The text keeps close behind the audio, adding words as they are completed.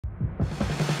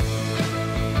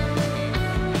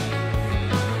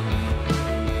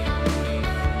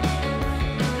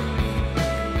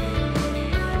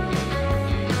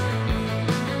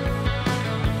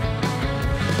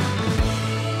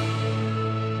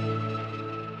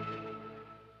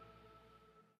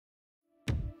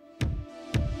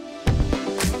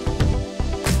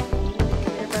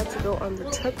on the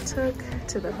tuk-tuk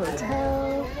to the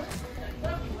hotel.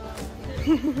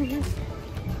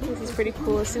 This is pretty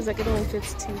cool. It seems like it only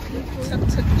fits 2 people.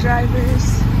 Tuk-tuk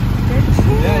drivers. They're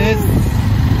cute. Yeah, it is.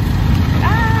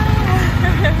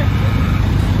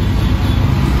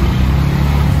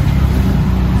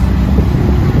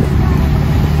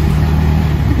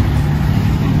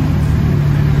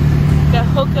 Got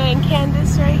Hoka and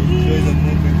Candace right here.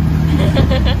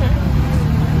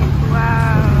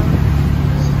 Wow.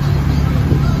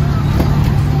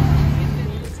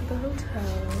 To the hotel.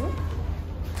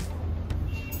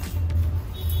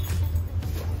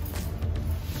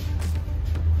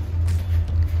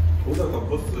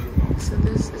 So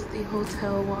this is the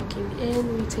hotel walking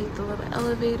in. We take the little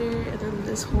elevator and then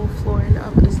this whole floor and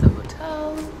up is the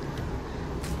hotel.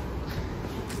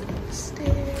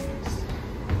 Stairs.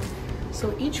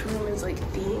 So each room is like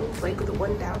themed. Like the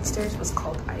one downstairs was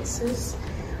called Isis.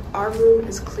 Our room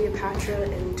is Cleopatra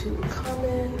and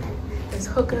Tutankhamun. There's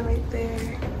Hookah right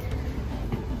there.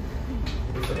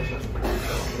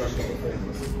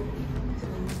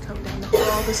 And come down the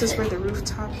hall. This is where the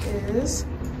rooftop is.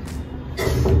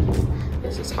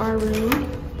 This is our room.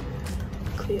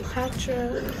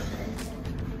 Cleopatra.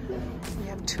 We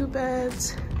have 2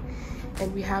 beds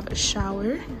and we have a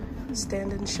shower,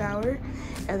 stand-in shower,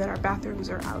 and then our bathrooms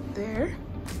are out there.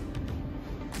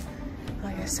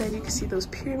 Like I said, you can see those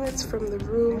pyramids from the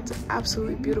room. It's an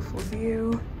absolutely beautiful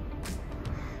view.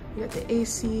 We got the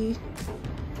AC.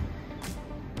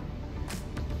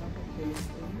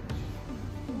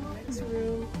 Next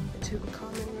room, the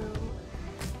Tutankhamun room.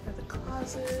 We got the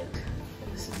closet.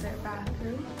 And this is their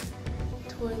bathroom.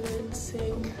 Toilet,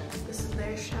 sink. This is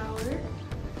their shower.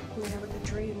 And they have like a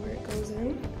drain where it goes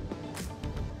in.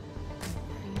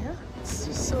 And yeah, it's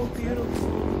just so beautiful.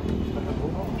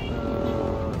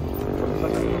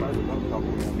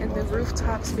 And the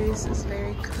rooftop space is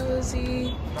very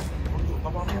cozy.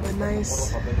 We have a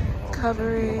nice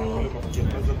covering.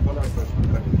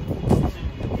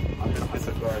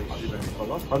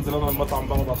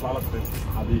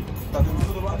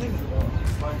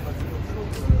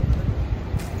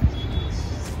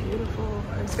 It's beautiful.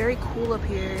 It's very cool up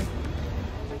here.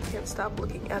 I can't stop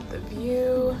looking at the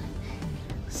view.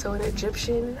 So in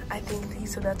Egyptian, I think he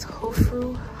said that's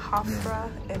Hofru, Hafra,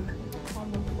 and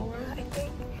Honolora, I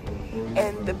think.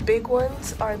 And the big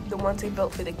ones are the ones they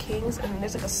built for the kings, and then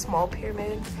there's like a small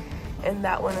pyramid, and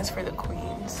that one is for the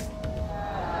queens.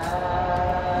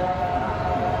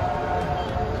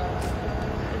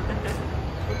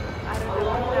 I don't know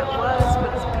what that was,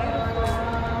 but it's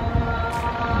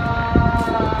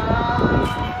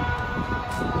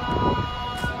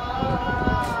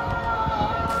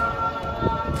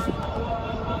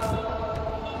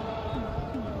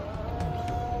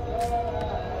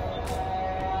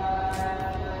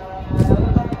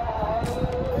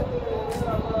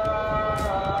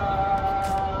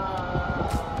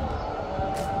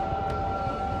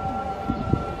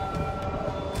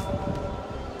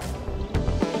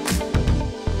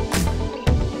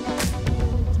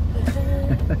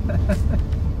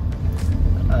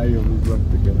ايوه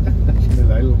بالظبط كده عشان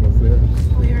العيله المصريه.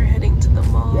 We are heading to the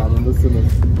mall. يعني نص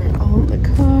نص. We're all in the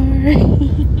car.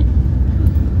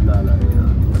 لا لا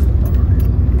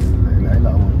العيله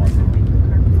اول مره.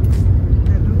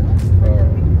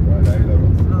 العيله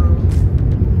بس.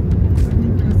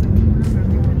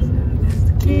 There's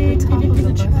the key top of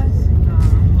the truck.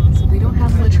 So they don't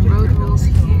have much road rules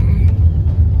here.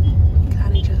 You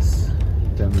kind of just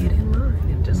get in line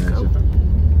and just go.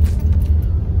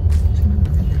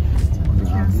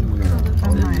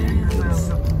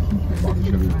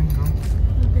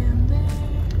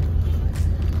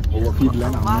 هو في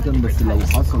بلان عامة بس لو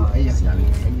حصل أي يعني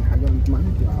أي حاجة ما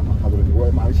أنت مع حضرتك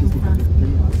هو معلش اسمك حضرتك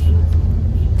تاني معلش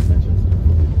ماشي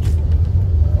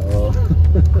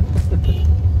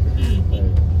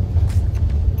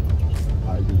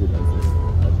عادي جدا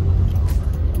عادي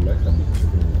الله يخليك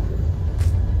شكرا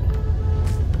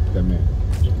تمام.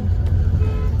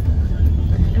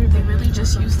 They really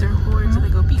just use their horns and they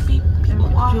go beep beep. People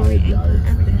walk and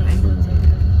everything.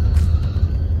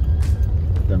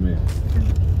 تمام.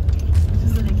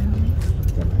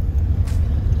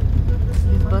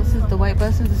 These buses, the white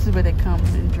buses, this is where they come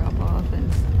and drop off and.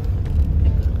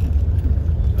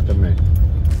 تمام.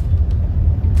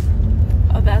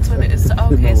 Oh, that's what it is.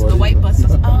 Okay, so the white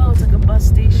buses. Oh, it's like a bus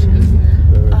station.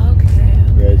 Okay.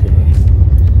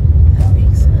 That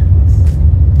makes sense.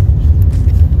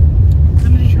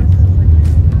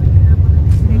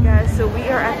 Hey guys, so we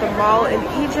are at the mall in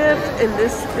Egypt, and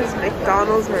this is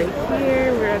McDonald's right here.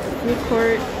 We're at the food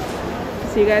court,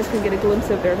 so you guys can get a glimpse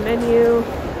of their menu.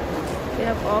 They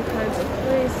have all kinds of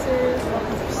places, all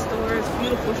kinds of stores stores,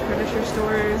 beautiful furniture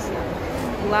stores,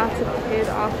 lots of kid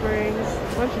offerings,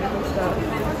 a bunch of different stuff.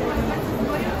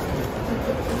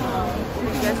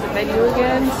 That's the menu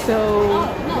again. So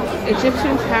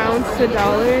Egyptian pounds to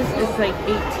dollars is like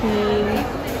 18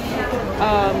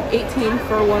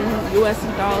 for $1 US.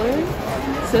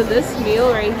 So this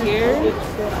meal right here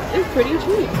is pretty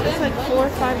cheap. It's like $4 or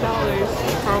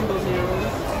 $5 combo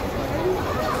meals.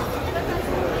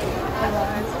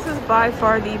 This is by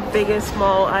far the biggest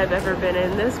mall I've ever been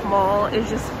in. This mall is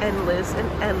just endless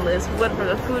and endless. We went from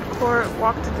the food court,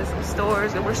 walked into some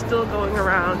stores, and we're still going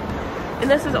around. And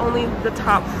this is only the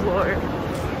top floor.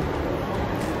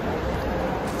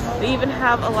 They even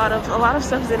have a lot of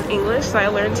stuff in English. So I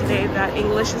learned today that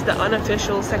English is the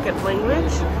unofficial second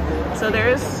language. So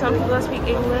there's some people that speak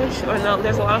English, or no,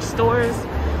 there's a lot of stores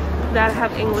that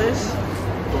have English.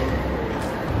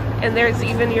 And there's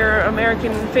even your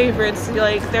American favorites,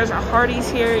 like there's a Hardee's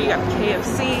here, you got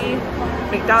KFC,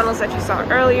 McDonald's that you saw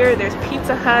earlier, there's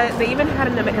Pizza Hut. They even had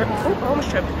an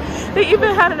They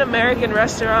even had an American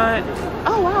restaurant.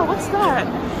 Oh wow, what's that?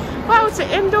 Wow, it's an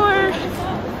indoor,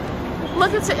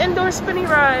 look, it's an indoor spinning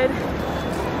ride.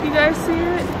 You guys see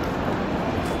it?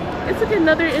 It's like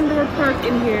another indoor park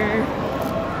in here.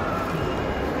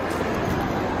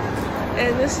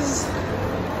 And this is,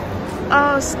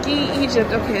 oh, Ski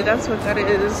Egypt. Okay, that's what that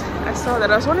is. I saw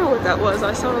that. I was wondering what that was.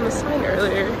 I saw it on the sign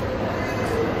earlier.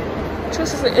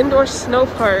 This is an indoor snow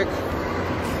park.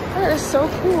 That is so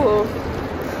cool.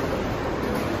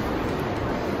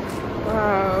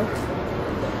 Wow.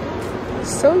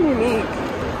 So unique.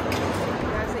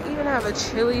 Guys, they even have a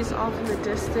Chili's off in the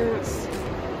distance.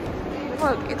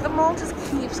 Look, the mall just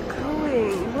keeps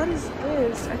going. What is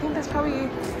this? I think that's probably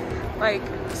like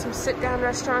some sit-down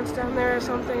restaurants down there or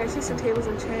something. I see some tables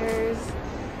and chairs.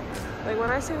 Like when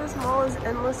I say this mall is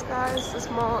endless, guys, this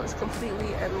mall is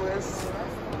completely endless.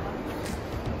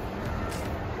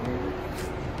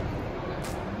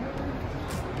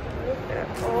 Look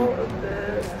at all of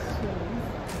this.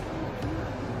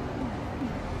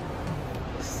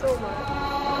 So much.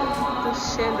 The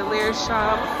chandelier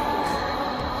shop.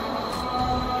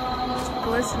 It's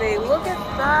glistening. Look at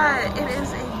that. It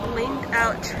is a blanked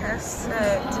out chess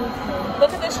set.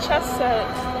 Look at this chess set.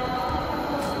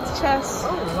 It's chess.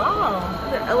 Oh wow.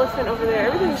 The elephant over there.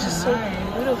 Everything is just so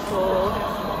beautiful.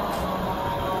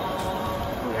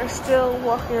 We are still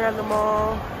walking around the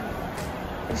mall.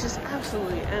 It's just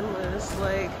absolutely endless.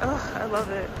 Like, oh, I love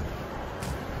it.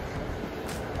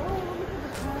 Oh, look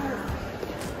at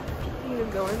that. You can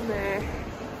go in there.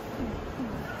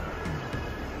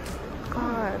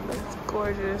 God, that's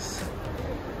gorgeous.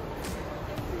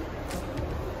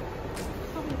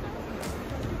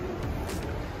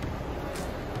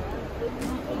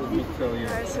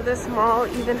 Alright, so this mall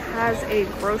even has a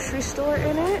grocery store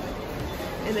in it,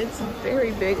 and it's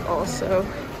very big also.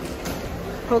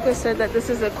 Hoka said that this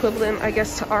is equivalent, I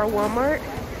guess, to our Walmart,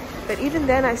 but even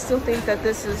then I still think that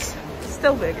this is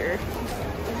still bigger,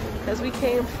 because we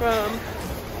came from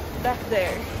back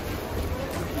there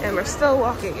and we're still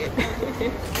walking it.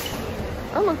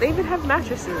 Oh look, they even have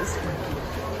mattresses.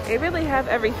 They really have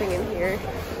everything in here.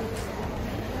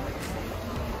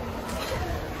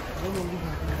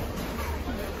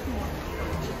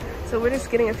 So we're just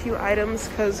getting a few items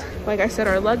because, like I said,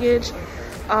 our luggage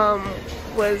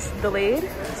was delayed,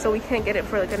 so we can't get it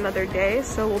for like another day.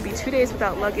 So we'll be 2 days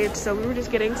without luggage. So we were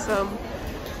just getting some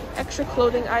extra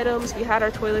clothing items. We had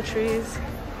our toiletries.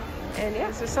 And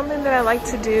yeah, so something that I like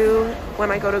to do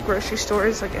when I go to grocery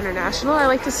stores, like international, I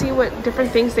like to see what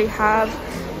different things they have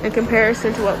in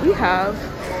comparison to what we have.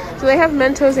 So they have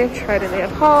Mentos, they have Trident, they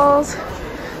have Halls,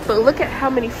 but look at how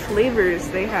many flavors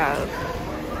they have.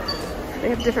 They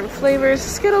have different flavors.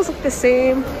 Skittles look the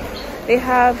same. They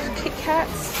have Kit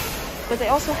Kats, but they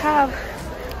also have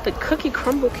the Cookie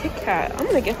Crumble Kit Kat. I'm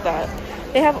gonna get that.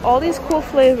 They have all these cool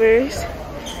flavors.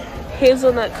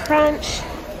 Hazelnut Crunch.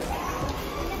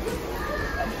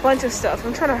 A bunch of stuff.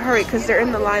 I'm trying to hurry because they're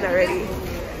in the line already.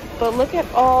 But look at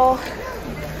all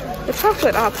the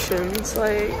chocolate options.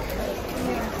 Like,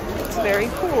 it's very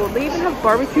cool. They even have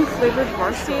barbecue flavored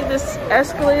Marcy. This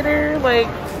escalator, like,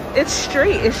 it's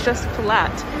straight, it's just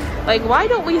flat. Like, why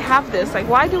don't we have this? Like,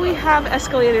 why do we have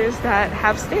escalators that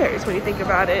have stairs when you think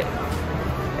about it?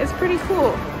 It's pretty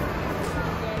cool.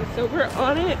 So we're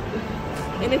on it,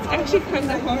 and it's actually kind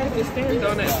of hard to stand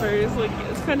on at first. Like,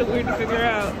 it's kind of weird to figure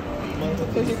out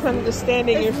because you're kind of just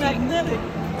standing. Your feet. Magnetic.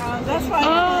 That's why.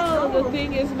 Oh, the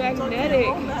thing is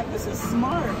magnetic. This is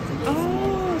smart.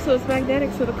 Oh, so it's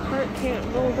magnetic, so the cart can't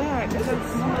roll back.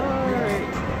 That's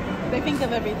smart. They think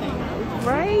of everything.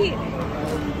 Right?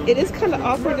 It is kind of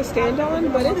awkward to stand on,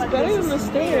 but it's better than the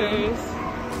stairs.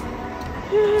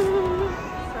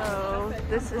 So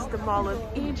this is the Mall of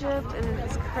Egypt, and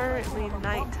it is currently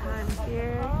nighttime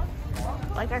here.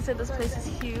 Like I said, this place is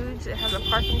huge. It has a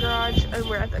parking garage, and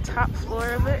we're at the top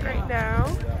floor of it right now.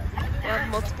 They have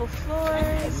multiple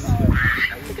floors.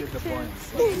 I get the point.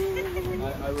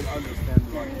 I will understand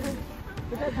why.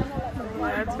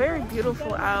 Yeah, it's very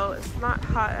beautiful out. It's not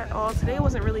hot at all. Today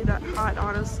wasn't really that hot,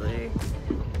 honestly.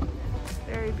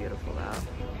 Very beautiful out.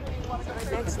 So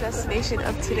our next destination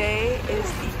of today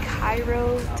is the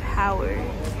Cairo Tower.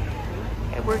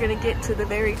 And we're gonna get to the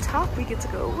very top. We get to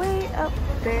go way up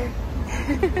there.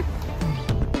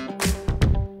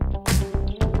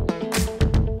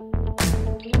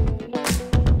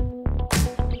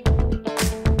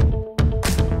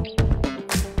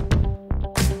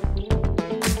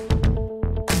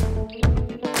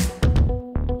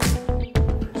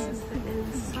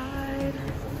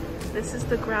 This is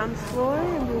the ground floor,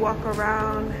 and we walk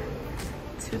around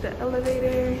to the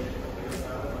elevator.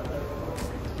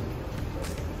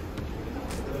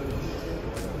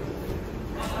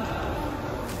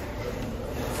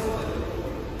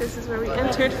 This is where we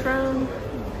entered from.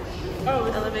 Oh,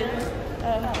 the elevator.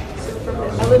 So from the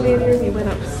elevator, we went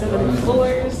up 7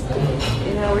 floors,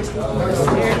 and now we're taking the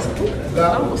stairs.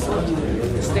 Almost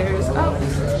the stairs up.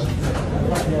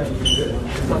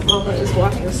 My mama is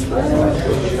walking slow.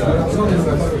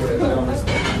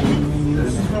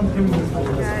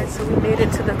 Guys, so we made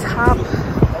it to the top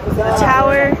of the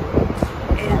tower,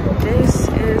 and this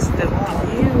is the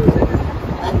view.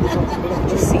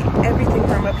 You see everything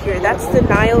from up here. That's the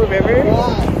Nile River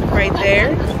right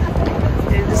there.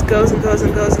 And it just goes and goes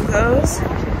and goes and goes.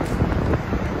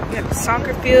 You have the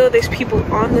soccer field. There's people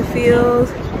on the field.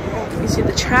 You see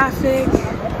the traffic.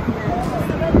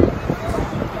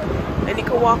 And you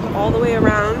can walk all the way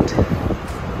around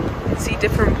and see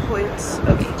different points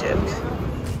of Egypt.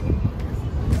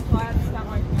 Right.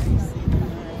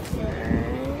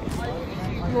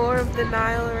 More of the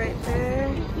Nile right there.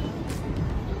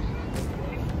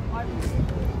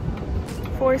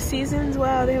 4 Seasons.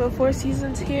 Wow, they have a 4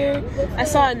 Seasons here. I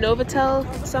saw a Novotel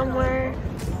somewhere.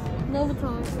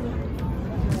 Novotel.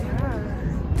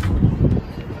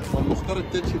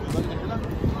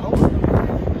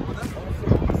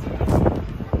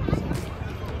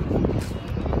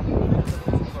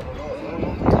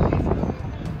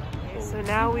 So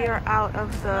now we are out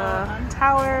of the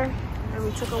tower, and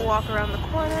we took a walk around the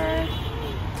corner.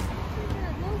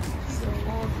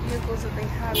 Vehicles that they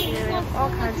have here, they have all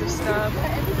kinds of stuff,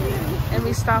 and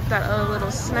we stopped at a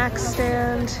little snack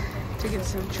stand to get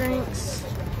some drinks.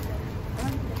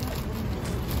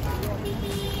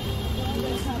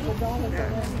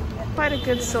 Yeah. Quite a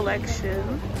good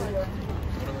selection.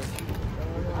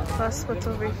 Plus what's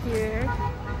over here.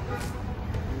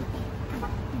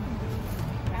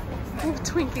 Ooh,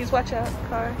 Twinkies, watch out,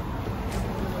 car.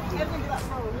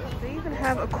 They even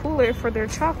have a cooler for their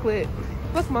chocolate.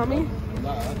 Look, mommy.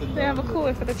 They have a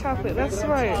cooler for the chocolate. That's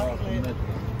smart. I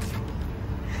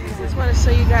just want to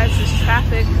show you guys this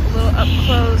traffic a little up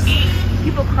close.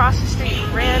 People cross the street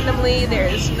randomly. There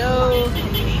is no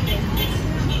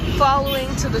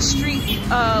following to the street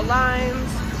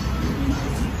lines.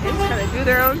 They just kind of do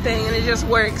their own thing, and it just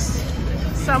works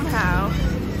somehow.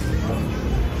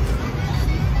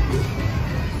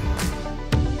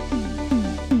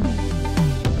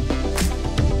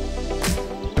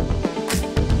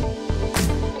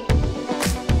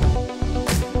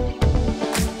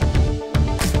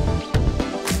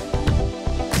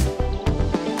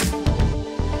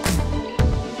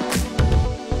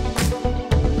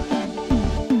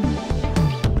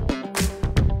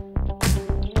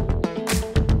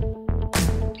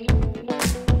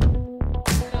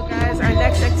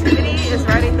 Is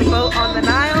riding the boat on the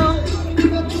Nile.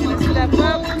 Gonna step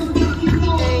up.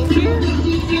 Thank you.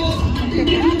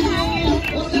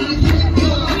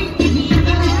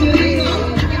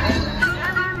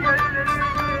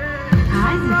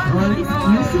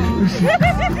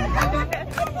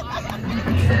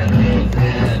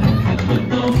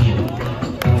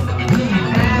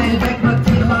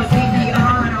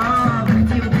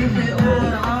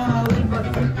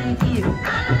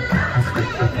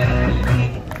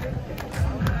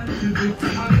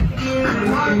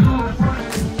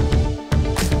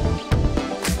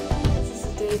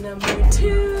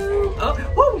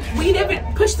 We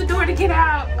didn't push the door to get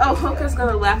out. Oh, Hoka's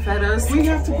gonna laugh at us. We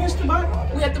have to push the button?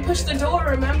 We have to push the door,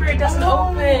 remember? It doesn't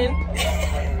open.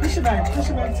 Push it back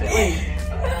to wait.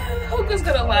 Hoka's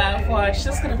gonna laugh, watch.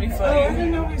 That's gonna be funny. Oh, I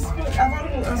didn't know we spoke. I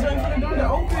thought I was waiting for the door to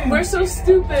open. We're so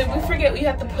stupid. We forget we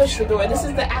have to push the door. This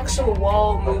is the actual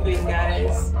wall moving,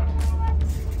 guys.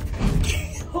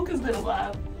 Hoka's gonna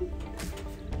laugh.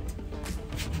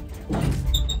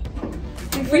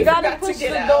 We gotta push the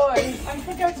door. I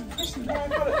forgot to push the door.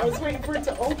 I was waiting for it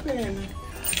to open.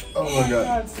 Oh my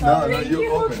god. Sorry. No,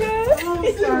 you open it.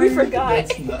 Oh, sorry. We forgot.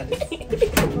 That's nice.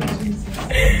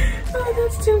 Oh,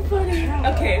 that's too funny.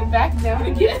 Okay, back down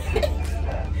again.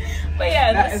 But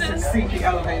yeah, That is a creepy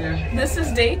elevator. this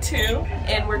is day 2,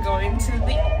 and we're going to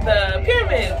the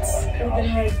pyramids. We're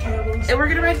gonna ride camels. And we're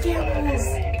gonna ride camels.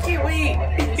 I can't wait.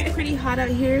 It's pretty hot out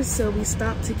here, so we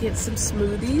stopped to get some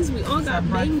smoothies. We all got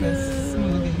mango.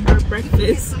 Smoothie. Our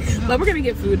breakfast. But we're gonna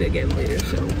get food again later,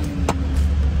 so.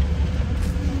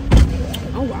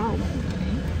 Oh wow.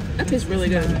 That tastes really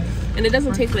good. And it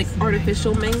doesn't taste like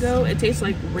artificial mango. It tastes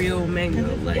like real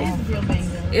mango. Like Real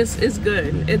mango. it's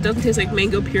good. It doesn't taste like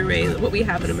mango puree, what we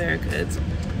have in America. It's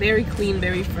very clean,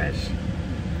 very fresh.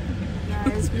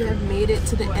 Guys, we have made it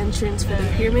to the entrance for the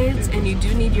pyramids, and you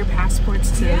do need your passports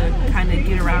to kind of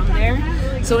get around there.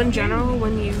 So in general,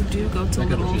 when you do go to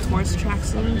little tourist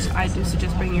attractions, I do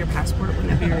suggest bringing your passport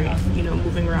whenever you're,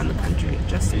 moving around the country,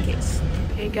 just in case.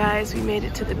 Hey guys, we made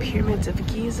it to the pyramids of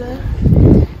Giza.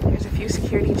 There's a few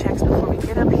security checks before we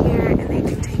get up here, and they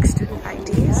do take student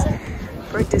IDs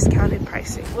for discounted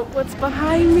pricing. Look what's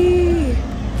behind me!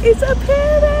 It's a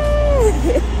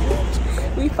pyramid!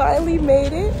 We finally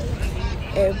made it,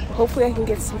 and hopefully I can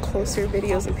get some closer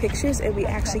videos and pictures, and we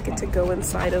actually get to go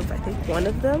inside of, I think, one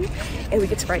of them, and we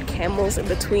get to ride camels in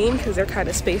between because they're kind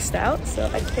of spaced out, so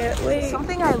I can't wait.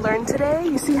 Something I learned today,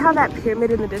 you see how that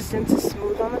pyramid in the distance is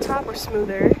smooth on the top, or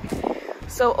smoother?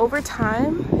 So over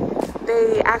time,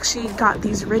 they actually got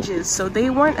these ridges, so they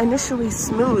weren't initially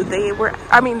smooth. They weren't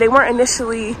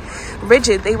initially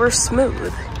rigid, they were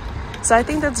smooth. So I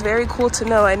think that's very cool to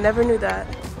know. I never knew that.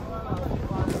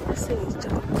 This thing is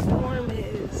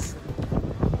ginormous.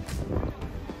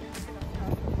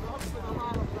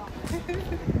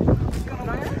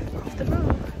 Off the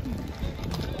road.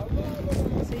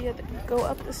 So you have to go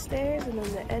up the stairs, and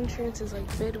then the entrance is like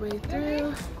midway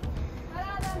through.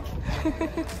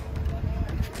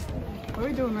 What are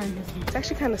we doing right here? It's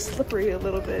actually kind of slippery a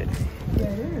little bit. Yeah,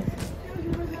 it is.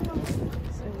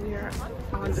 So we are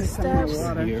on the steps. You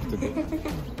have to go. Get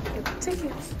the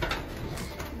tickets.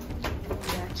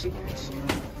 Gotcha.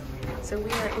 So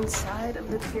we are inside of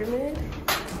the pyramid,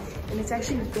 and it's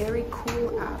actually very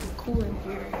cool in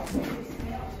here.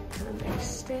 And there's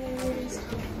stairs.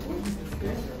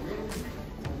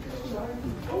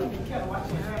 Look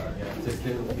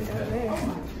down there.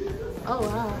 Oh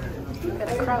wow.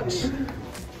 Gotta crouch. I'm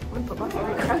gonna put my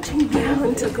favorite crouching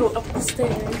down to go up the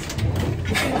stairs.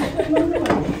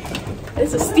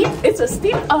 It's a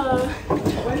steep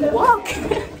walk.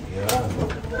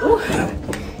 Ooh,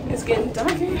 it's getting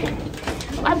darker.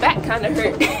 My back kind of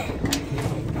hurt.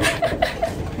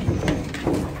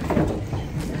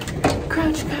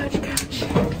 Crouch.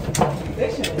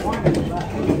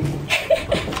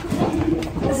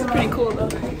 This is pretty cool though.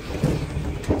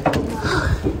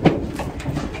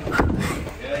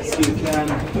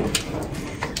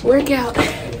 Workout.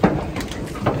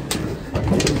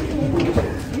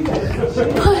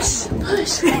 Push.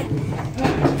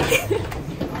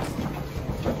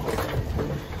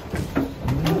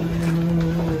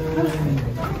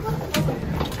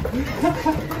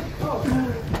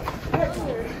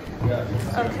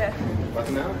 Okay.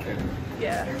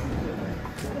 Yeah.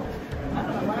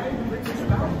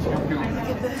 Look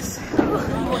at this.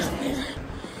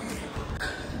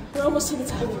 We're almost to the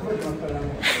top.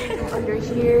 Under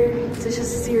here, it's just a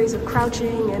series of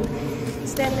crouching and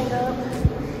standing up.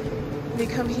 You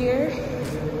come here,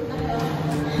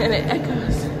 and it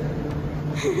echoes.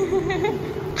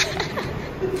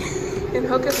 And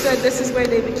Hoka said this is where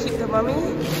they would keep the mummy.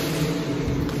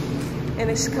 And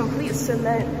it's complete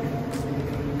cement.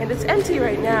 And it's empty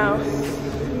right now,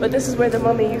 but this is where the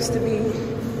mummy used to be.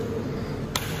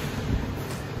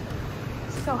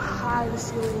 Look how high the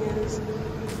ceiling is.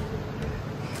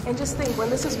 And just think, when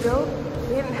this was built,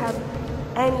 they didn't have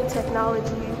any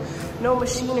technology, no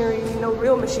machinery, no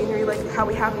real machinery like how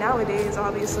we have nowadays,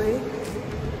 obviously.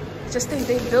 Just think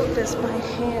they built this by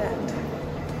hand.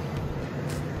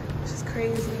 Which is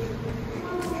crazy.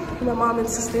 And my mom and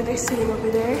sister, they're sitting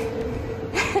over there.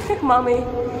 Mommy.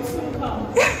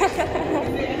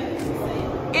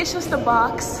 It's just a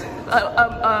box,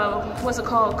 what's it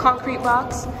called? Concrete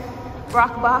box,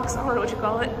 rock box, I don't know what you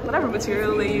call it, whatever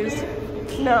material they use.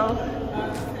 No.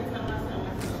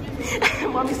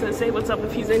 Mommy said, say what's up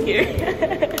if he's in here.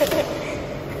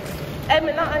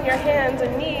 Edmund, not on your hands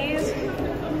and knees.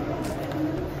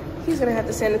 He's gonna have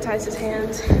to sanitize his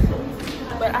hands.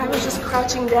 But I was just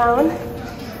crouching down.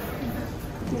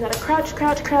 You gotta crouch.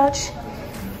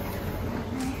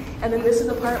 And then this is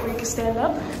the part where you can stand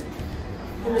up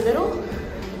in the middle.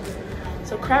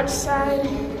 So crouch side,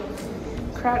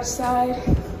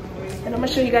 and I'm gonna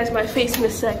show you guys my face in a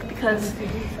sec because,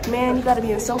 man, you gotta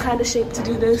be in some kind of shape to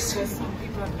do this.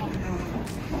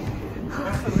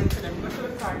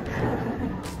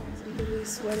 Really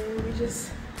sweating. We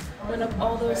just went up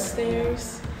all those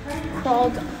stairs,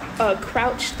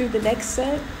 crouched through the next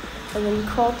set, and then we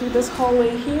crawled through this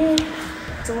hallway here.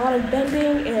 It's a lot of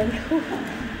bending, and whew,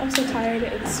 I'm so tired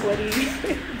and sweaty,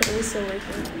 but it was so worth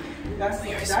it.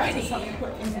 We are sweaty.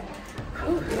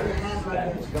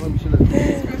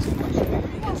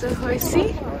 It's a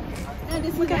horsey.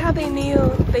 Look at how they kneel.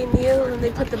 They kneel and they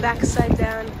put the back side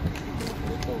down.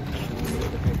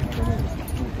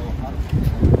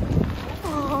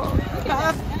 Oh,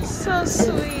 so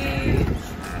sweet.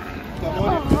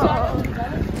 Oh.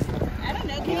 I don't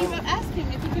know. Can you ask him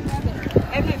if he can rub it?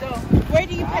 If you don't. Where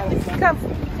do you put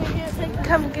this?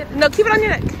 Come get. No, keep it on your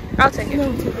neck. I'll take it. No.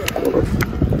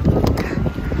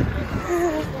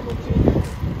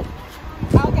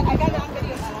 I got it on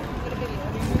video.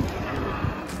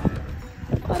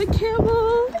 A lot of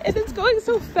camel, and it's going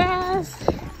so fast.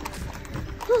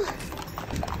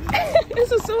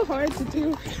 This is so hard to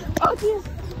do. Oh dear.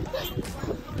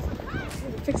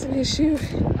 Fixing his shoe.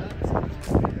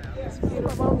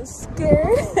 My mom is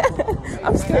scared.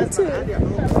 I'm scared too.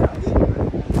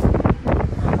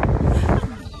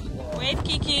 Wait,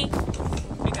 Kiki.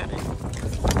 We got it.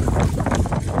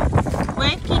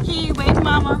 Wait, Kiki. Wait,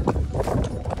 Mama.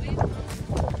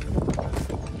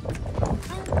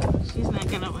 She's not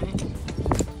gonna wait.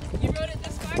 You rode it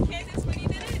this far, Candace, when you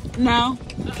did it? No.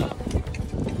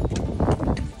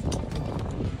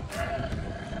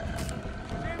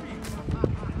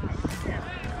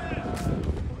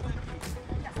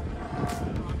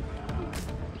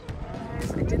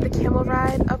 I did the camel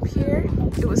ride up here.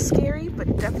 It was scary,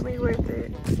 but definitely worth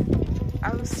it.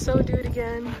 I was so do it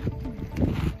again.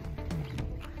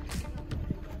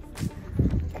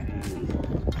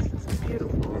 This is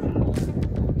beautiful.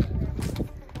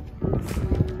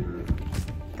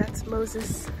 That's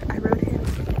Moses. I rode him.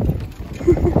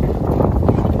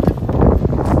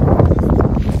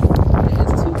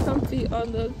 It's too comfy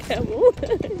on the camel.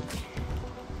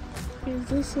 Here's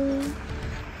this one.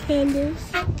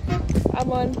 Candace.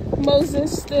 I'm on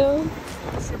Moses still.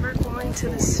 So we're going to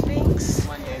the Sphinx,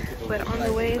 but on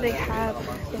the way they have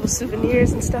little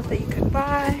souvenirs and stuff that you could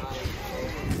buy.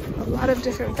 A lot of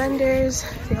different vendors.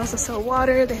 They also sell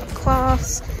water, they have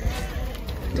cloths,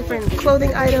 different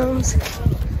clothing items.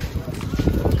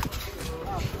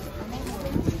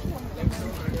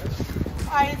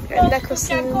 And necklaces.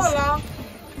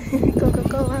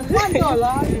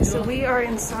 Coca-Cola. So we are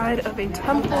inside of a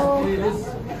temple.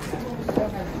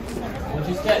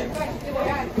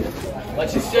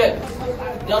 What you said?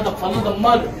 Y'all the fun of the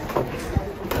mother.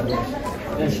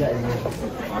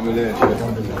 عامل ايه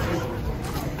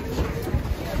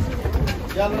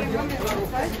يا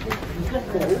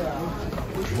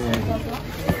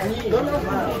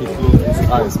He closed his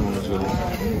eyes momentarily.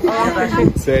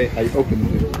 Say, I opened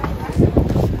it.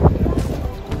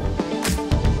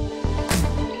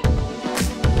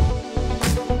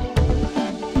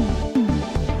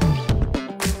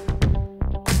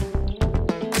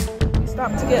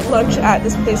 Stopped to get lunch at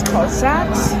this place called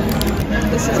Zach's.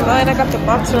 This is mine. I got the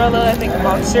mozzarella, I think,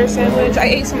 monster sandwich. I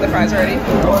ate some of the fries already.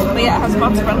 But yeah, it has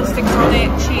mozzarella sticks on it,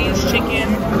 cheese, chicken.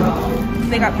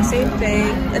 They got the same thing.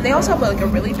 And they also have like a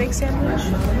really big sandwich.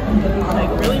 Like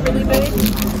really, really big.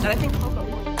 And I think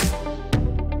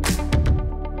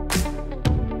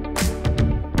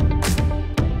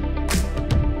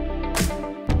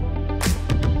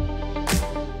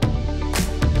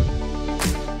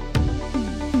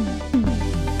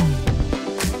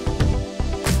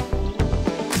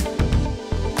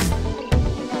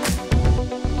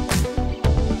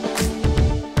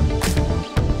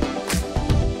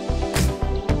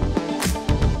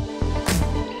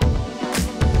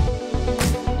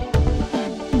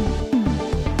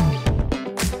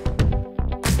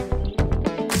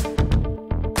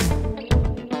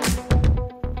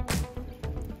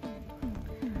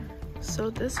so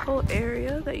this whole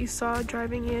area that you saw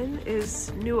driving in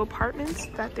is new apartments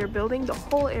that they're building. The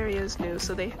whole area is new.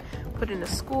 So they put in a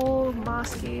school,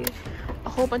 mosque, a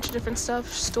whole bunch of different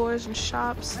stuff, stores and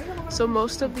shops. So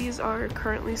most of these are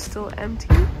currently still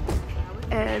empty.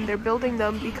 And they're building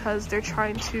them because they're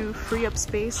trying to free up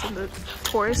space in the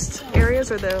tourist areas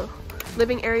or the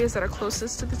living areas that are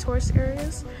closest to the tourist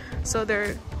areas. So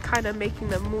they're kind of making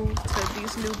them move to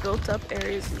these new built up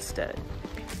areas instead.